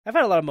I've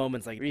had a lot of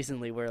moments like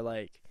recently where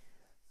like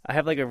I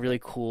have like a really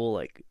cool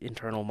like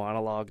internal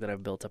monologue that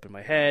I've built up in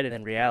my head, and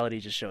then reality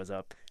just shows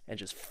up and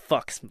just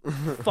fucks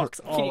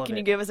all of Can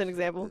you it. give us an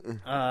example?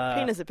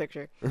 Paint us a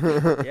picture.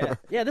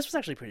 Yeah. This was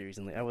actually pretty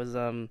recently. I was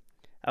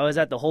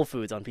at the Whole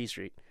Foods on P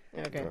Street,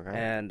 Okay.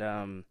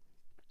 and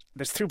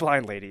there's two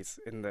blind ladies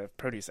in the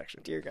produce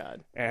section, Dear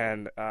God.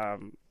 and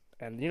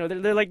you know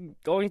they're like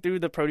going through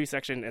the produce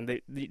section, and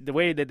the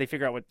way that they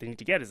figure out what they need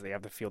to get is they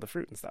have to feel the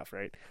fruit and stuff,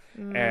 right?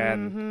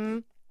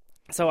 And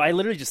so I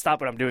literally just stop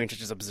what I'm doing to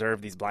just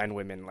observe these blind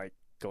women like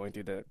going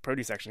through the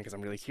produce section because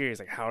I'm really curious,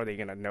 like how are they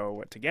gonna know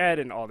what to get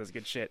and all this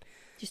good shit.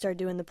 You start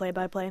doing the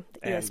play-by-play,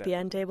 the And,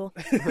 ESPN table.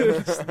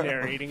 Just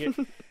narrating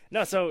it.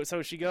 No, so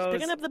she goes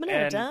Picking up the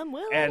banana, and- Tom.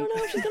 Well, I and- don't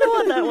know if she's gonna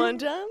want that one,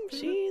 Tom.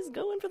 She's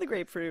going for the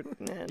grapefruit.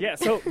 And Yeah,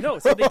 so they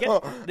I get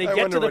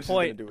wonder to the what she's gonna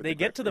point. do with They the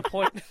get to the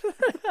point.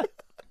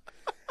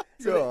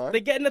 Go on. They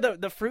get into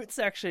the fruit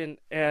section,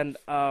 and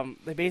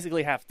they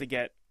basically have to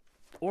get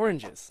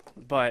oranges.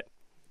 But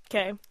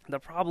okay. the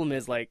problem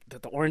is like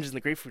the oranges and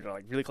the grapefruit are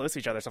like really close to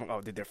each other. So I'm like,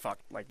 oh, dude, they're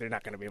fucked. Like they're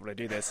not gonna be able to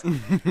do this.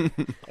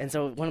 And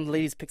so one of the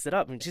ladies picks it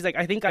up, and she's like,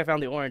 I think I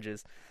found the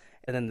oranges.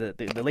 And then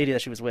the lady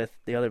that she was with,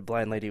 the other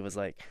blind lady, was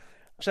like,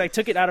 she like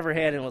took it out of her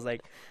hand and was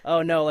like,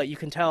 oh no, like you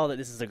can tell that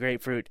this is a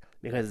grapefruit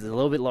because it's a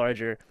little bit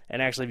larger,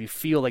 and actually if you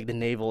feel like the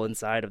navel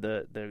inside of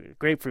the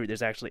grapefruit,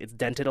 there's actually, it's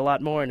dented a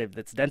lot more, and if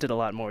it's dented a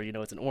lot more, you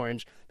know it's an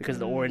orange because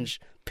the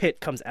orange pit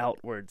comes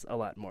outwards a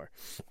lot more.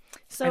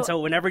 And so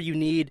whenever you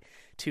need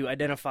to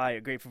identify a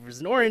grapefruit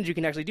versus an orange, you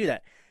can actually do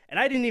that. And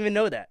I didn't even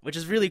know that, which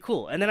is really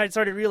cool. And then I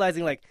started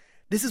realizing like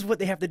this is what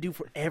they have to do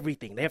for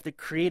everything. They have to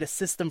create a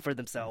system for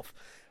themselves.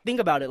 Think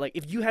about it. Like,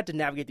 if you had to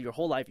navigate through your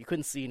whole life, you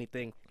couldn't see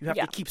anything. You have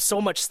to keep so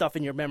much stuff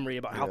in your memory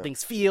about how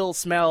things feel,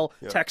 smell,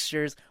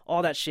 textures,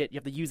 all that shit. You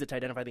have to use it to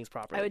identify things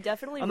properly. I would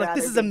definitely I'm like,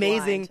 this rather is be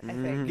amazing. blind,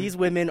 I think. These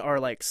women are,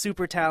 like,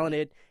 super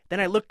talented. Then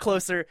I looked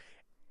closer,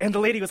 and the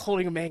lady was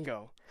holding a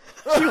mango.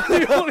 She was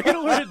holding an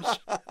orange.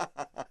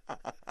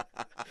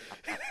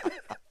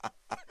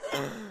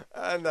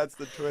 And that's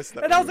the twist.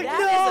 That And I was we like,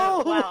 made.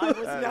 no! Wow, I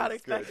was That not is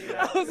expecting good.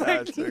 that. I was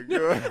like, That's a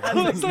good.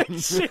 I was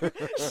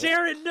like,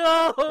 Sharon,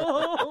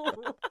 no!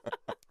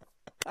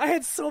 I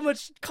had so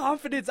much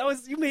confidence.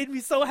 You made me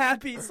so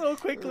happy so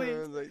quickly.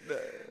 Like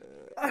that.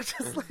 I was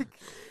just like,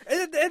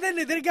 and then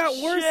it got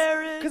worse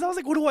Sharon. because I was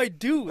like, what do I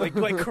do? Like,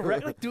 do I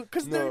correct? Like,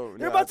 because No,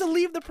 they're no. about to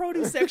leave the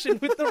produce section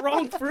with the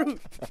wrong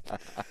fruit.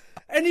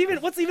 And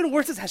what's even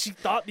worse is has she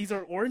thought these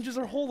are oranges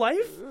her whole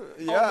life?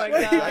 Yeah, my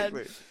God.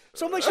 exactly.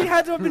 So I'm like, she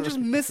had to have been just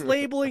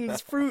mislabeling this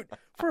fruit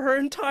for her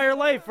entire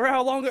life, for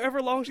ever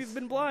long she's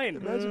been blind.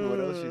 Imagine what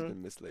else she's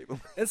been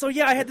mislabeled. And so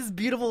yeah, I had this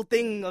beautiful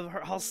thing of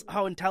her,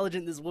 how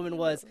intelligent this woman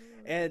was,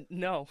 and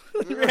no,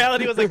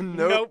 reality was like,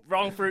 nope,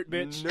 wrong fruit,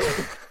 bitch.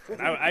 Nope.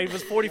 I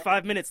was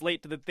 45 minutes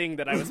late to the thing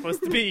that I was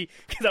supposed to be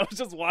because I was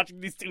just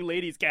watching these two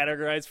ladies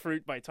categorize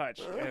fruit by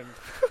touch, and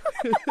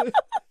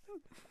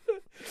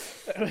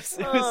it was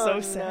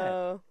so sad.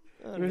 No.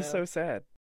 Oh, It was no. so sad.